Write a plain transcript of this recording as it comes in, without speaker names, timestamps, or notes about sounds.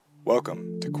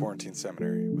Welcome to Quarantine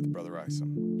Seminary with Brother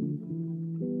Isom.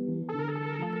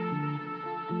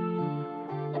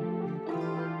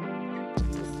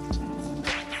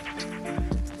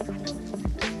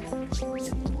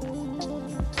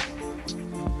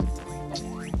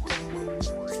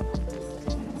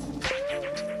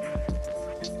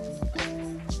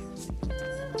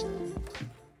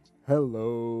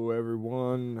 Hello,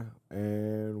 everyone,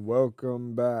 and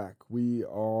welcome back. We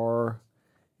are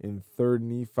in 3rd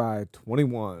Nephi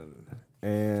 21,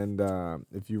 and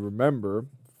if you remember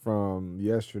from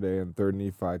yesterday in 3rd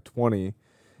Nephi 20,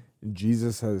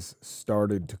 Jesus has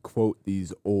started to quote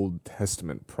these Old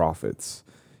Testament prophets.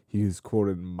 He's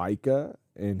quoted Micah,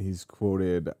 and he's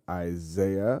quoted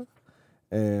Isaiah,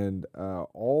 and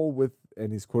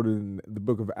he's quoted in the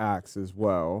book of Acts as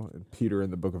well, and Peter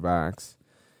in the book of Acts.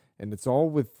 And it's all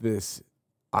with this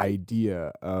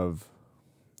idea of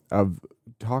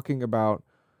talking about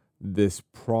this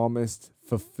promised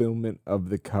fulfillment of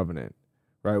the covenant,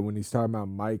 right? When he's talking about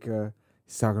Micah,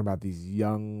 he's talking about these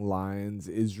young lions,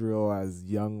 Israel as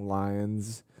young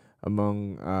lions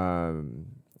among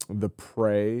the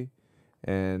prey,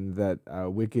 and that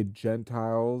wicked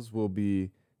Gentiles will be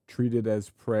treated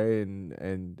as prey,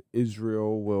 and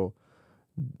Israel will,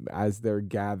 as they're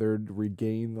gathered,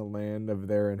 regain the land of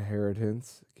their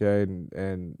inheritance. Okay,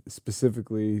 and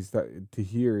specifically, he's talking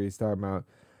about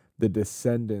the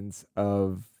descendants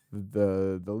of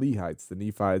the Lehites, the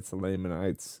Nephites, the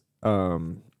Lamanites,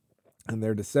 and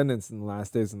their descendants in the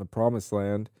last days in the promised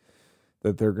land,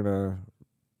 that they're gonna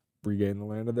regain the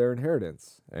land of their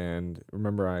inheritance. And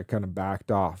remember, I kind of backed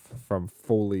off from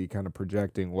fully kind of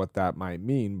projecting what that might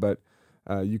mean, but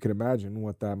you can imagine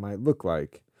what that might look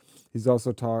like. He's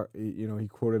also he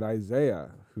quoted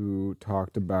Isaiah, who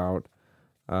talked about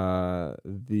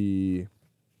the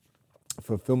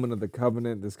fulfillment of the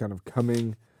covenant, this kind of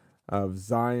coming of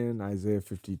Zion, Isaiah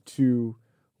 52,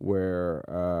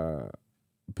 where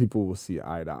people will see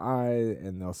eye to eye,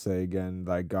 and they'll say again,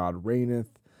 thy God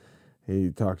reigneth. He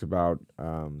talked about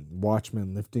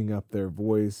watchmen lifting up their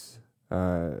voice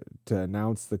to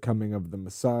announce the coming of the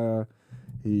Messiah.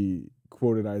 He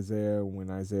quoted Isaiah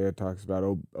when Isaiah talks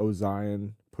about, O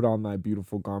Zion, put on thy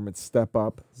beautiful garments, step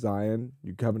up, Zion,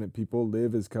 you covenant people,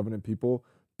 live as covenant people,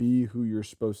 be who you're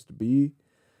supposed to be,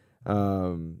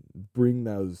 bring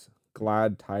those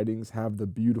glad tidings, have the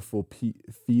beautiful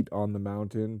feet on the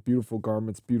mountain, beautiful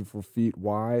garments, beautiful feet.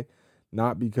 Why?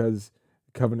 Not because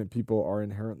covenant people are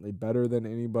inherently better than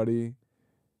anybody,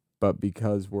 but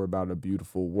because we're about a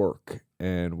beautiful work,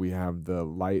 and we have the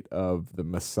light of the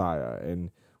Messiah.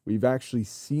 And we've actually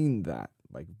seen that,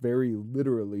 like, very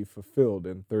literally fulfilled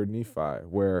in 3rd Nephi,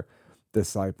 where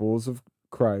disciples of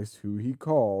Christ, who he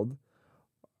called,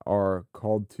 are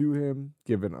called to him,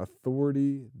 given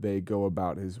authority. They go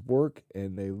about his work,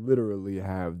 and they literally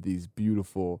have these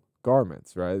beautiful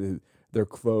garments, right? Their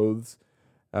clothes,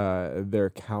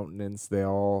 their countenance, they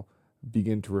all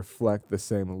begin to reflect the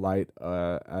same light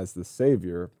as the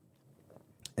Savior.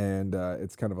 And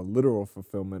it's kind of a literal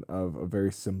fulfillment of a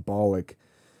very symbolic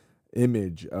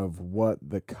image of what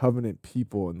the covenant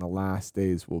people in the last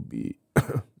days will be,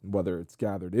 whether it's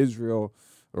gathered Israel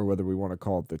or whether we want to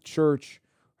call it the church,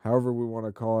 however we want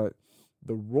to call it.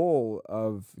 The role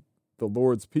of the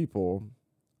Lord's people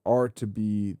are to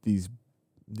be these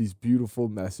beautiful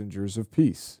messengers of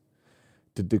peace,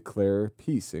 to declare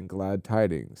peace and glad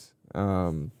tidings,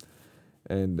 and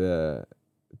to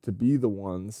be the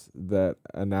ones that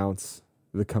announce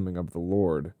the coming of the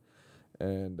Lord.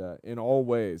 And in all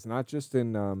ways, not just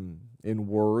in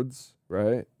words,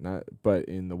 right? But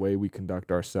in the way we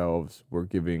conduct ourselves, we're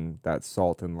giving that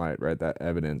salt and light, right? That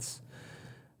evidence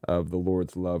of the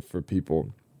Lord's love for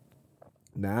people.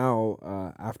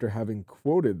 Now, after having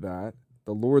quoted that,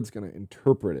 the Lord's going to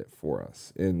interpret it for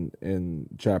us in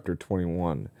chapter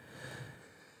 21.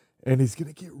 And he's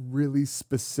going to get really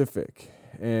specific.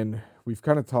 And we've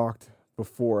kind of talked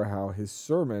before how his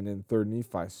sermon in 3rd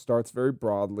Nephi starts very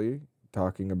broadly,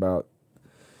 talking about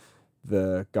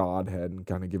the Godhead and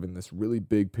kind of giving this really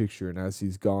big picture. And as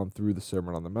he's gone through the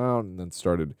Sermon on the Mount and then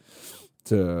started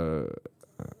to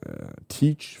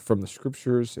teach from the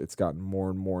scriptures, it's gotten more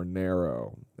and more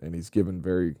narrow, and he's given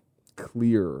very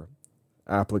clear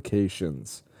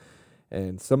applications.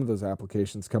 And some of those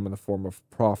applications come in the form of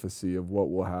prophecy of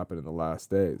what will happen in the last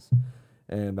days.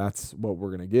 And that's what we're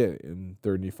going to get in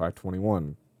 3rd Nephi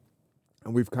 21.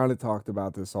 And we've kind of talked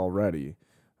about this already,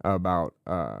 about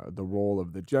the role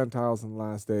of the Gentiles in the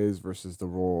last days versus the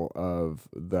role of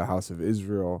the house of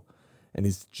Israel. And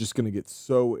he's just going to get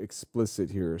so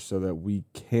explicit here so that we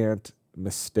can't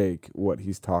mistake what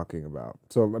he's talking about.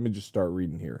 So let me just start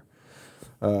reading here.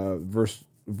 Verse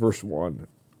verse 1.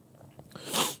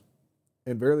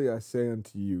 And verily I say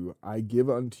unto you, I give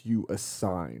unto you a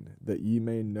sign, that ye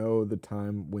may know the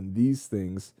time when these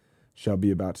things shall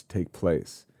be about to take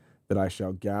place, that I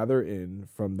shall gather in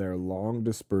from their long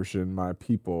dispersion my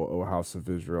people, O house of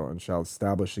Israel, and shall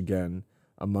establish again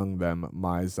among them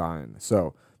my Zion.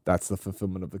 So that's the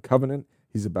fulfillment of the covenant.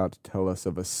 He's about to tell us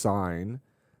of a sign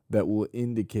that will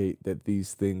indicate that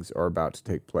these things are about to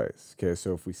take place. Okay,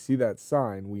 so if we see that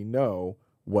sign, we know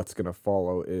what's going to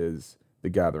follow is the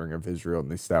gathering of Israel and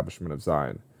the establishment of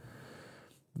Zion.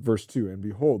 Verse 2, and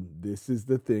behold, this is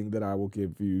the thing that I will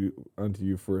give you unto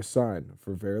you for a sign.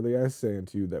 For verily I say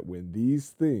unto you, that when these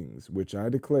things which I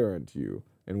declare unto you,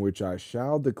 and which I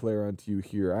shall declare unto you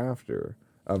hereafter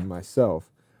of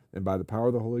myself, and by the power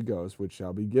of the Holy Ghost, which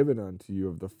shall be given unto you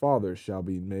of the Father, shall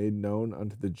be made known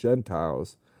unto the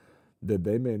Gentiles, that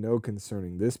they may know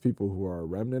concerning this people who are a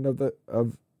remnant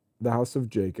of the house of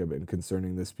Jacob, and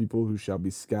concerning this people who shall be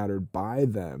scattered by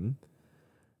them.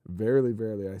 Verily,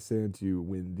 verily, I say unto you,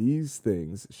 when these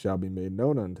things shall be made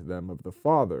known unto them of the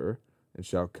Father, and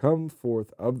shall come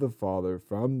forth of the Father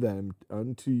from them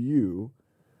unto you,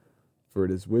 for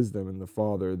it is wisdom in the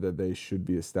Father that they should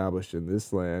be established in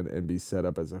this land, and be set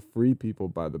up as a free people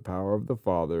by the power of the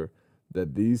Father,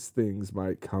 that these things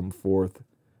might come forth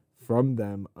from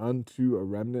them unto a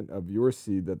remnant of your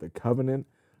seed, that the covenant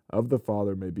of the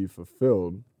Father may be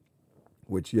fulfilled,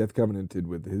 which he hath covenanted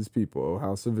with his people, O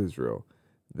house of Israel.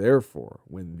 Therefore,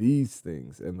 when these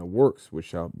things and the works which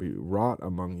shall be wrought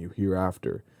among you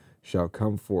hereafter shall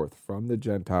come forth from the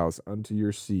Gentiles unto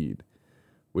your seed,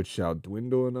 which shall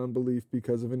dwindle in unbelief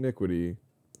because of iniquity,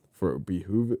 for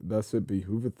thus it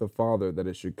behooveth the Father that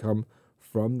it should come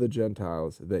from the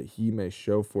Gentiles, that he may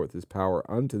show forth his power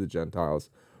unto the Gentiles,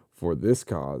 for this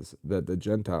cause, that the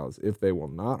Gentiles, if they will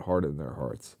not harden their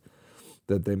hearts,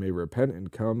 that they may repent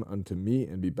and come unto me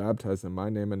and be baptized in my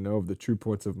name, and know of the true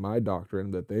points of my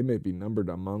doctrine, that they may be numbered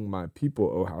among my people,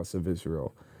 O house of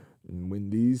Israel. And when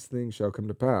these things shall come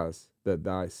to pass, that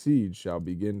thy seed shall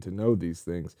begin to know these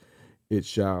things, it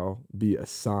shall be a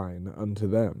sign unto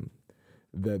them,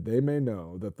 that they may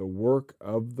know that the work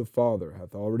of the Father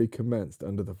hath already commenced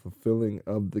unto the fulfilling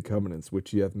of the covenants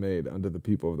which he hath made unto the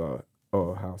people of the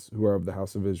house, who are of the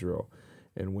house of Israel.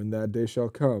 And when that day shall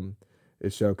come,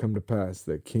 it shall come to pass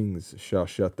that kings shall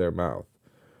shut their mouth.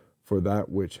 For that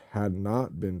which had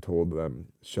not been told them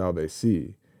shall they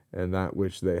see, and that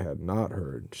which they had not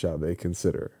heard shall they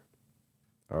consider.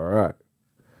 All right.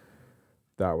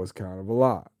 That was kind of a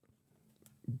lot.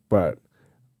 But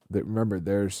remember,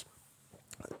 there's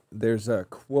a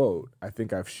quote I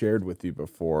think I've shared with you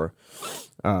before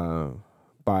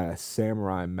by a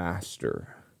samurai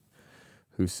master,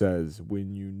 who says,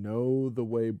 when you know the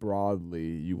way broadly,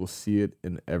 you will see it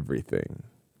in everything.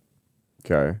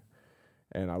 Okay?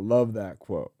 And I love that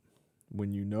quote.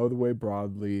 When you know the way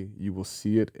broadly, you will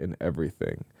see it in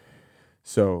everything.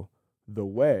 So the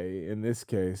way, in this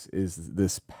case, is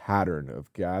this pattern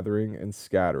of gathering and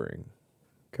scattering.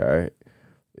 Okay?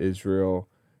 Israel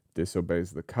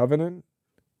disobeys the covenant,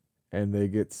 and they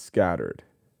get scattered.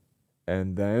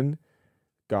 And then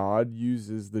God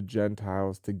uses the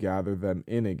Gentiles to gather them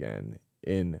in again.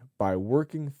 By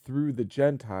working through the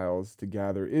Gentiles to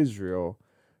gather Israel,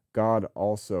 God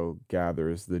also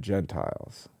gathers the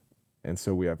Gentiles. And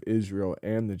so we have Israel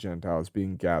and the Gentiles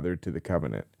being gathered to the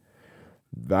covenant.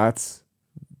 That's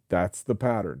the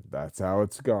pattern. That's how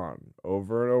it's gone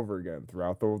over and over again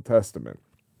throughout the Old Testament.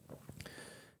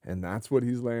 And that's what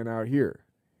he's laying out here.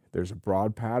 There's a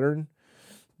broad pattern,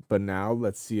 but now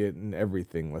let's see it in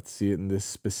everything. Let's see it in this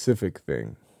specific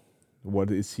thing.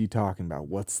 What is he talking about?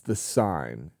 What's the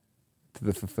sign to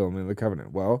the fulfillment of the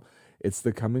covenant? Well, it's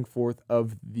the coming forth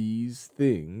of these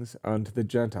things unto the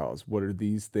Gentiles. What are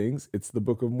these things? It's the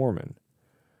Book of Mormon.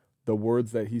 The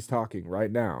words that he's talking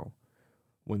right now.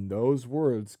 When those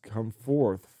words come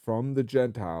forth from the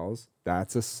Gentiles,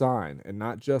 that's a sign. And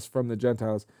not just from the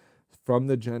Gentiles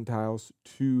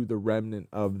to the remnant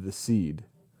of the seed.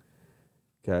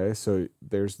 Okay, so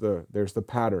there's the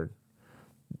pattern.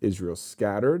 Israel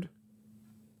scattered,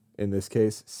 in this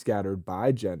case, scattered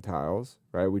by Gentiles,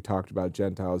 right? We talked about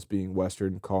Gentiles being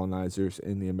Western colonizers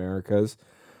in the Americas,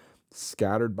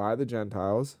 scattered by the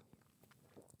Gentiles.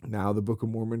 Now the Book of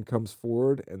Mormon comes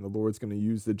forward, and the Lord's going to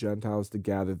use the Gentiles to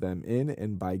gather them in,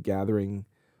 and by gathering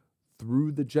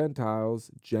through the Gentiles,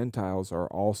 Gentiles are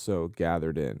also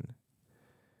gathered in.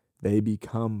 They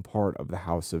become part of the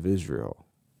house of Israel.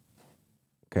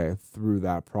 Okay, through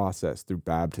that process, through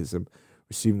baptism,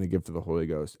 receiving the gift of the Holy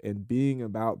Ghost, and being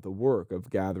about the work of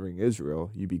gathering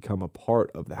Israel, you become a part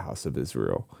of the house of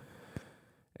Israel.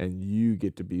 and you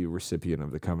get to be a recipient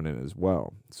of the covenant as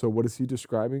well. So what is he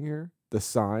describing here? The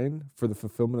sign for the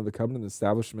fulfillment of the covenant, the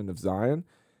establishment of Zion,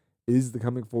 is the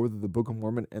coming forth of the Book of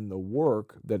Mormon and the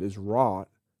work that is wrought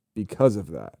because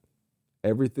of that.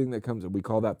 Everything that comes, we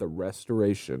call that the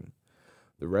restoration.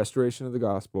 The restoration of the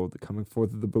gospel, the coming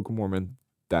forth of the Book of Mormon,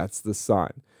 that's the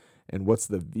sign. And what's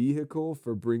the vehicle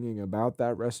for bringing about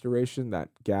that restoration, that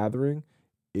gathering?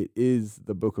 It is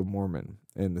the Book of Mormon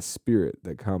and the Spirit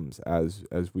that comes as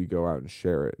we go out and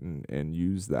share it and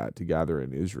use that to gather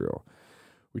in Israel.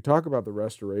 We talk about the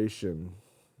restoration,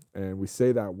 and we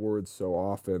say that word so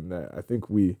often that I think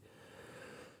we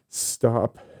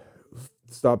stop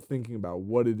thinking about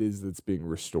what it is that's being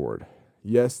restored.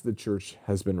 Yes, the church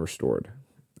has been restored,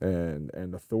 and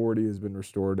authority has been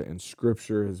restored, and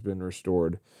Scripture has been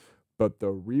restored. But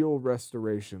the real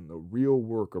restoration, the real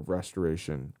work of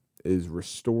restoration, is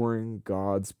restoring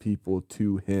God's people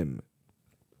to Him.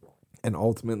 And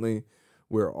ultimately,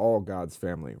 we're all God's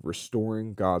family,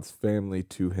 restoring God's family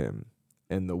to Him.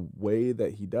 And the way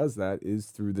that He does that is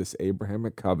through this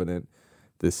Abrahamic covenant,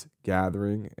 this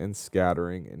gathering and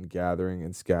scattering and gathering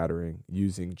and scattering,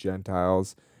 using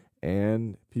Gentiles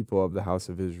and people of the house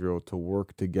of Israel to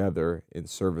work together in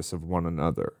service of one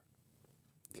another.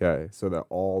 Okay, so that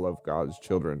all of God's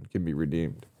children can be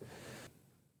redeemed.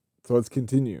 So let's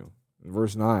continue. In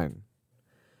verse 9.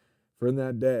 For in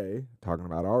that day, talking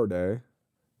about our day,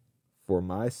 for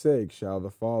my sake shall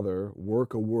the Father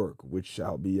work a work which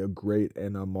shall be a great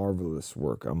and a marvelous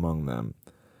work among them.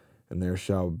 And there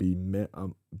shall be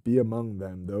among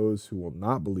them those who will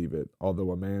not believe it,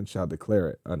 although a man shall declare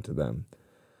it unto them.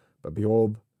 But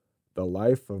behold, the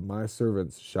life of my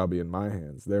servants shall be in my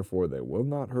hands. Therefore they will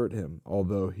not hurt him,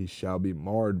 although he shall be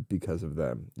marred because of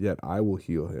them. Yet I will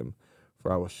heal him.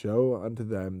 For I will show unto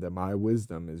them that my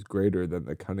wisdom is greater than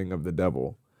the cunning of the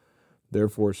devil.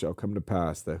 Therefore it shall come to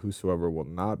pass that whosoever will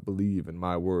not believe in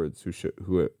my words,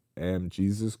 who am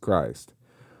Jesus Christ,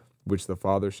 which the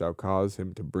Father shall cause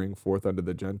him to bring forth unto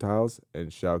the Gentiles,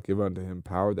 and shall give unto him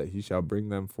power that he shall bring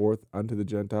them forth unto the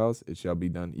Gentiles, it shall be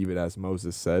done even as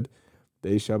Moses said,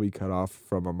 they shall be cut off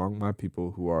from among my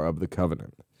people who are of the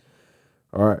covenant.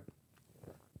 All right.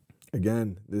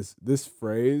 Again, this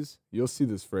phrase, you'll see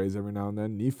this phrase every now and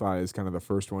then. Nephi is kind of the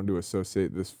first one to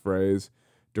associate this phrase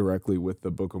directly with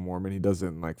the Book of Mormon. He does it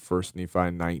in like 1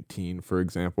 Nephi 19, for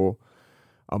example,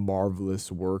 a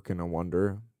marvelous work and a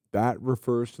wonder. That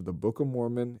refers to the Book of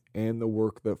Mormon and the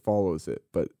work that follows it,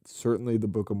 but certainly the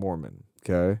Book of Mormon,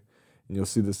 okay? And you'll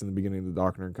see this in the beginning of the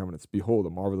Doctrine and Covenants. Behold, a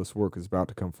marvelous work is about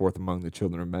to come forth among the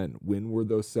children of men. When were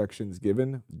those sections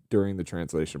given? During the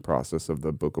translation process of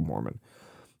the Book of Mormon.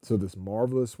 So this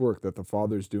marvelous work that the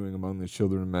Father's doing among the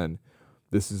children of men,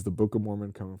 this is the Book of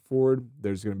Mormon coming forward.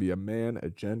 There's going to be a man,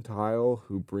 a Gentile,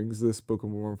 who brings this Book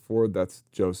of Mormon forward. That's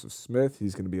Joseph Smith.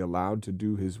 He's going to be allowed to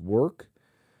do his work.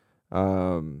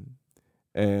 And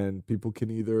people can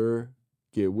either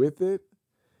get with it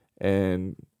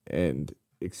and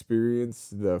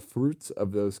experience the fruits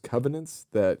of those covenants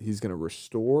that he's going to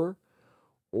restore,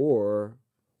 or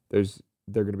they're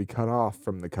going to be cut off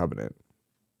from the covenant.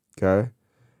 Okay?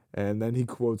 And then he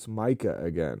quotes Micah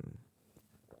again,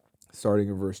 starting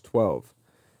in verse 12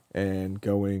 and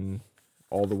going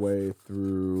all the way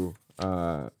through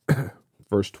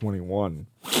verse 21.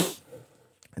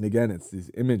 And again, it's these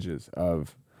images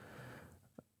of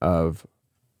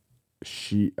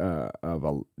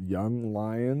young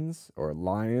lions or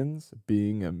lions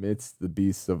being amidst the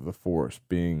beasts of the forest,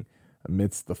 being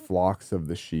amidst the flocks of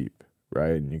the sheep,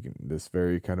 right? And you can this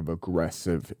very kind of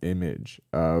aggressive image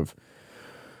of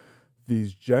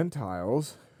these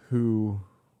Gentiles who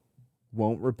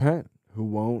won't repent, who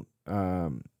won't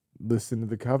listen to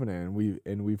the covenant,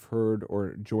 and we've heard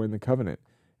or join the covenant,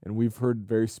 and we've heard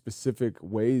very specific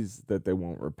ways that they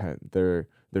won't repent.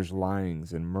 There's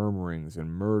lyings and murmurings and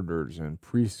murders and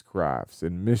priestcrafts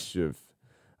and mischief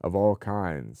of all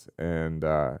kinds, and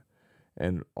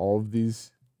all of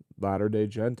these latter-day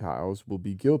Gentiles will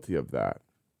be guilty of that,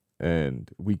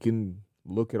 and we can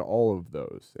look at all of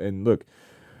those and look.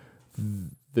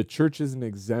 The church isn't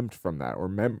exempt from that,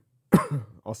 or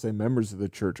I'll say members of the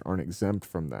church aren't exempt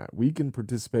from that. We can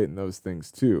participate in those things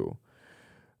too.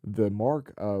 The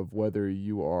mark of whether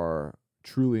you are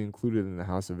truly included in the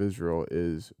house of Israel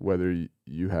is whether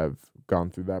you have gone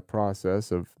through that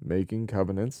process of making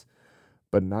covenants,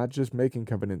 but not just making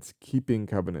covenants, keeping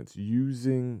covenants,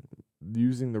 using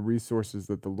the resources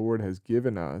that the Lord has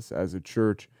given us as a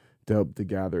church to help to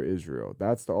gather Israel.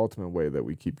 That's the ultimate way that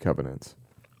we keep covenants,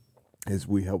 is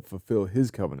we help fulfill his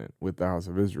covenant with the house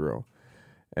of Israel.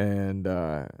 And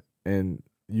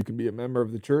you can be a member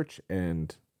of the church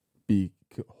and be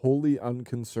wholly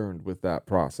unconcerned with that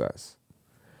process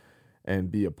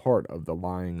and be a part of the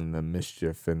lying and the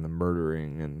mischief and the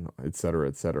murdering and et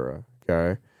cetera,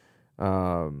 okay?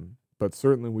 But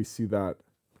certainly we see that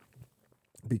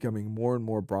becoming more and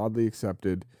more broadly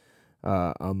accepted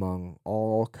among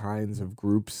all kinds of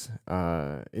groups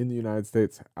in the United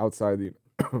States, outside the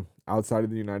outside of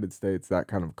the United States. That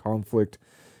kind of conflict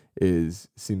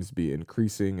seems to be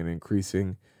increasing and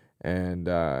increasing, and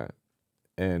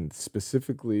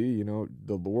specifically,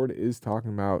 the Lord is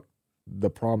talking about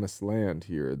the promised land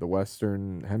here, the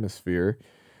Western Hemisphere.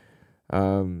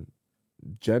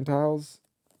 Gentiles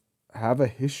have a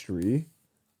history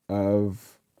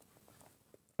of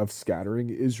scattering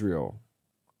Israel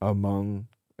among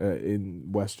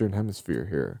in Western Hemisphere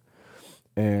here,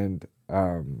 and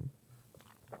the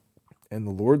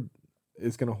Lord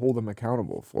is going to hold them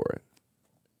accountable for it.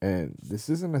 And this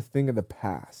isn't a thing of the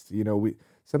past. We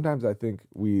sometimes, I think,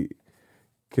 we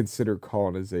consider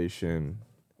colonization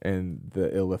and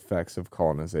the ill effects of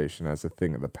colonization as a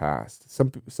thing of the past.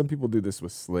 Some people do this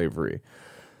with slavery.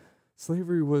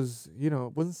 Slavery was,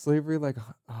 wasn't slavery like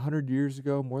 100 years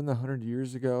ago, more than 100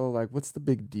 years ago? Like, what's the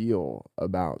big deal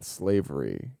about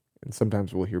slavery? And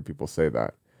sometimes we'll hear people say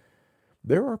that.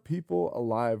 There are people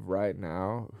alive right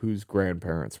now whose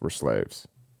grandparents were slaves.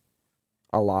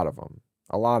 A lot of them.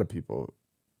 A lot of people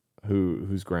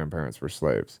whose grandparents were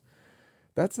slaves.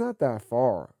 That's not that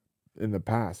far in the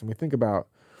past. And we think about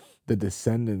the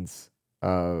descendants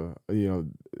of,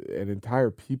 an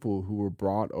entire people who were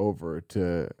brought over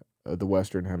to the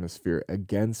Western Hemisphere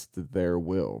against their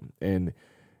will. And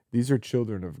these are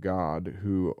children of God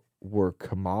who were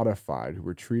commodified, who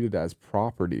were treated as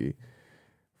property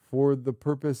for the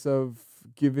purpose of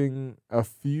giving a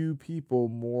few people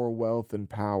more wealth and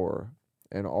power.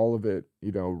 And all of it,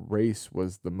 race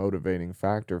was the motivating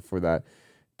factor for that,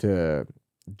 to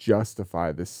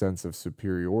justify this sense of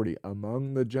superiority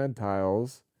among the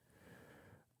Gentiles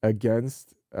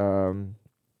against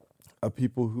a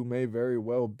people who may very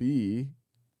well be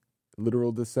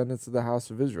literal descendants of the house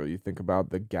of Israel. You think about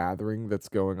the gathering that's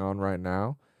going on right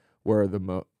now, where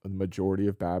the majority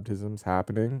of baptisms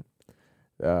happening,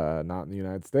 not in the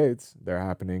United States. They're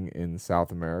happening in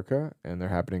South America, and they're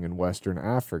happening in Western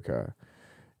Africa.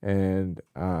 And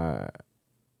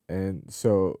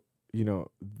so,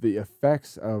 the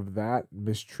effects of that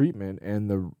mistreatment and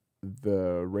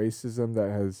the racism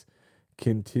that has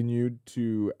continued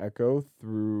to echo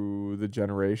through the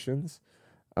generations,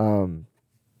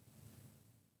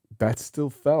 that's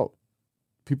still felt.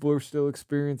 People are still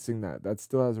experiencing that. That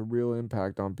still has a real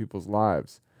impact on people's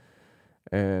lives.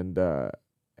 And the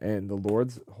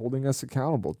Lord's holding us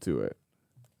accountable to it.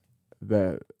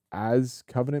 That as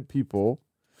covenant people,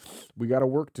 we got a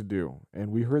work to do.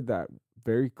 And we heard that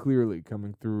very clearly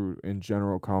coming through in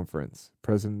General Conference.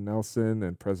 President Nelson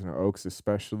and President Oaks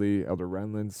especially, Elder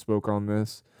Renlund spoke on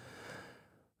this,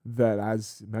 that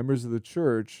as members of the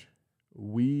church,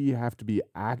 we have to be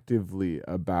actively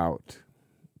about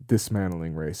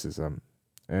dismantling racism.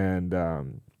 And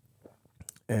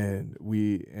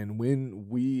when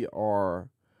we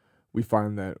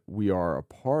find that we are a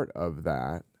part of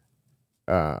that,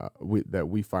 that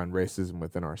we find racism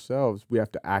within ourselves, we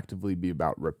have to actively be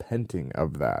about repenting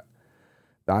of that.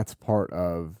 That's part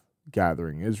of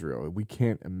gathering Israel. We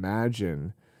can't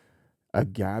imagine a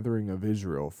gathering of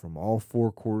Israel from all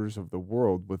four quarters of the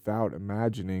world without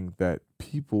imagining that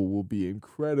people will be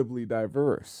incredibly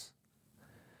diverse.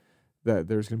 That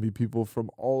there's going to be people from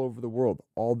all over the world,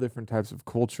 all different types of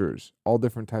cultures, all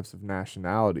different types of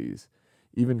nationalities,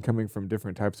 even coming from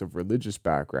different types of religious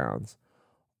backgrounds,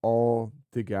 all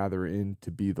to gather in to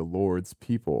be the Lord's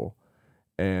people.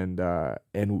 And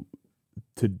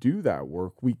to do that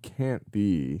work, we can't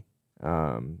be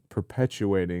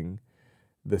perpetuating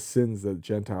the sins that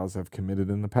Gentiles have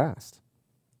committed in the past.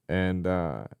 And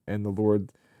the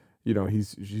Lord,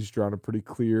 he's drawn a pretty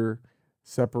clear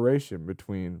separation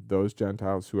between those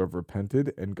Gentiles who have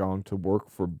repented and gone to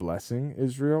work for blessing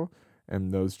Israel,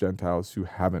 and those Gentiles who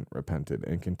haven't repented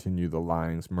and continue the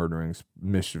lyings, murderings,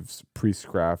 mischiefs,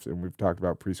 priestcraft. And we've talked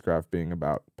about priestcraft being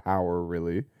about power,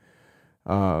 really.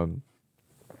 That's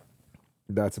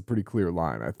a pretty clear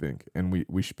line, I think, and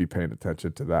we should be paying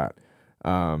attention to that.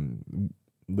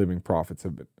 Living prophets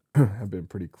have been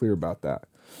pretty clear about that.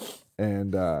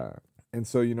 And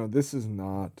so, this is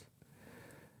not,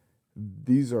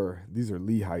 these are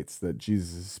Lehites that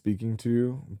Jesus is speaking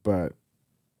to, but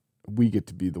we get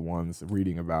to be the ones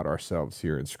reading about ourselves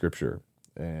here in Scripture,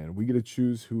 and we get to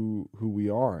choose who we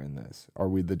are in this. Are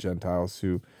we the Gentiles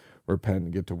who repent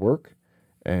and get to work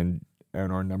and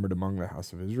and are numbered among the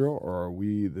house of Israel, or are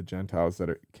we the Gentiles that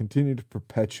continue to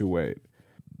perpetuate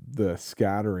the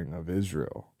scattering of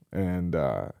Israel? And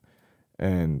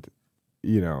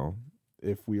you know,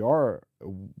 if we are,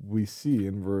 we see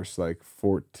in verse like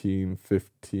 14,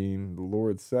 15, the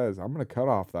Lord says, I'm going to cut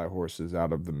off thy horses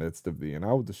out of the midst of thee, and I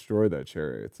will destroy thy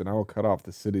chariots, and I will cut off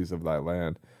the cities of thy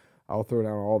land. I'll throw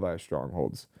down all thy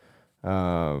strongholds.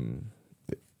 Um,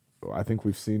 I think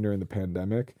we've seen during the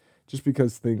pandemic, just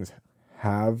because things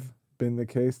have been the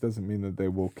case doesn't mean that they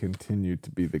will continue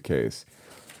to be the case.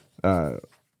 Our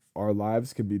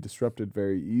lives can be disrupted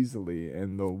very easily,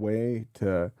 and the way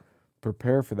to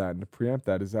prepare for that and to preempt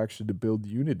that is actually to build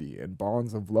unity and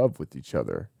bonds of love with each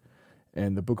other.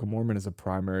 And the Book of Mormon is a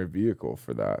primary vehicle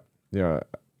for that.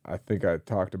 I think I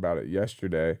talked about it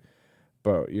yesterday,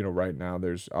 but right now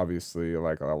there's obviously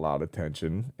like a lot of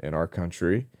tension in our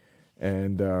country,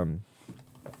 and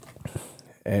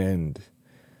and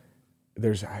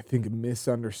there's, I think,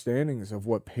 misunderstandings of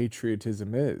what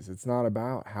patriotism is. It's not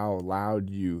about how loud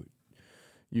you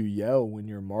yell when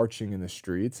you're marching in the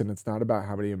streets, and it's not about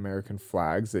how many American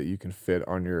flags that you can fit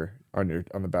on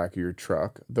the back of your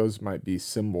truck. Those might be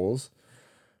symbols,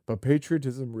 but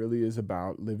patriotism really is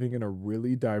about living in a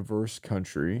really diverse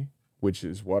country, which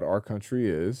is what our country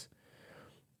is,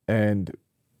 and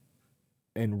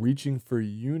reaching for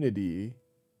unity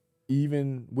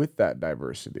even with that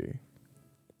diversity.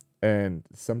 And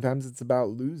sometimes it's about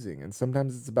losing, and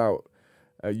sometimes it's about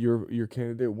your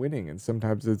candidate winning, and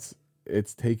sometimes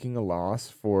it's taking a loss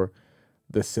for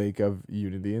the sake of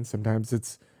unity, and sometimes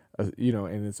it's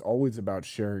and it's always about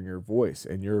sharing your voice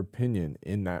and your opinion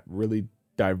in that really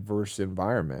diverse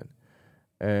environment.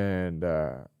 And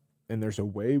there's a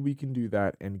way we can do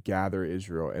that and gather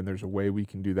Israel, and there's a way we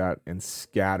can do that and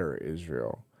scatter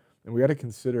Israel. And we got to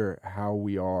consider how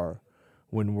we are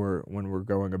when we're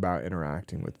going about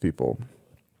interacting with people.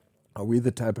 Are we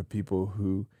the type of people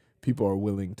who people are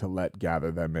willing to let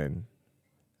gather them in,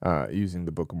 using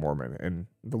the Book of Mormon? And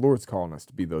the Lord's calling us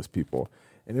to be those people.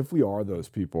 And if we are those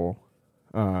people,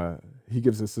 he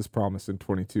gives us this promise in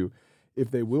 22. If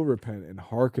they will repent and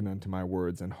hearken unto my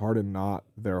words and harden not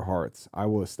their hearts, I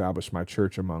will establish my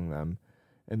church among them,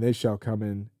 and they shall come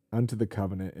in unto the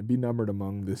covenant and be numbered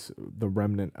among the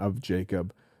remnant of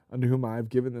Jacob, unto whom I have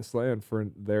given this land for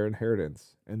their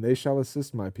inheritance. And they shall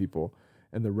assist my people,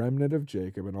 and the remnant of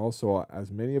Jacob, and also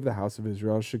as many of the house of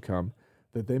Israel should come,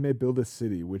 that they may build a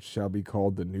city which shall be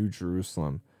called the New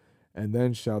Jerusalem. And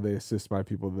then shall they assist my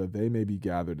people, that they may be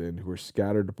gathered in, who are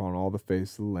scattered upon all the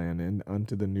face of the land, and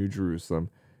unto the New Jerusalem.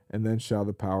 And then shall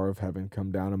the power of heaven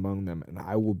come down among them, and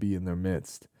I will be in their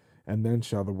midst. And then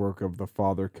shall the work of the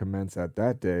Father commence at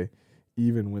that day,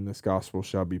 even when this gospel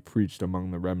shall be preached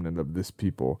among the remnant of this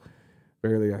people.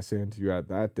 Verily I say unto you, at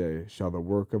that day shall the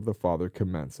work of the Father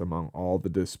commence among all the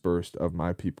dispersed of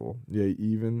my people, yea,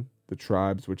 even the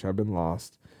tribes which have been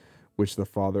lost, which the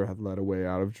Father hath led away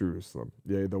out of Jerusalem.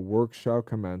 Yea, the work shall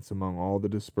commence among all the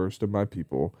dispersed of my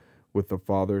people, with the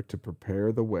Father to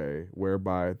prepare the way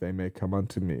whereby they may come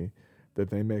unto me, that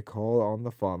they may call on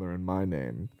the Father in my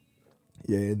name.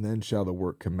 Yea, and then shall the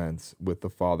work commence with the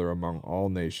Father among all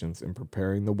nations, in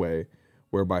preparing the way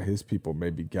whereby his people may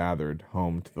be gathered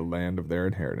home to the land of their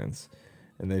inheritance.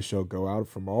 And they shall go out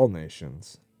from all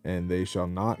nations, and they shall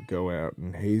not go out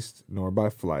in haste nor by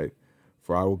flight,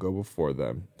 for I will go before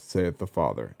them, saith the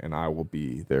Father, and I will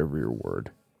be their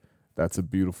rearward. That's a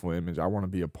beautiful image. I want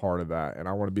to be a part of that, and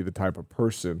I want to be the type of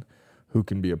person who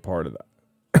can be a part of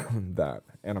that.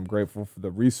 And I'm grateful for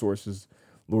the resources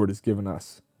Lord has given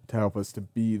us to help us to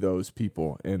be those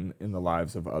people in the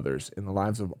lives of others, in the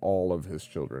lives of all of his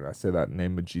children. I say that in the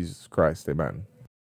name of Jesus Christ. Amen.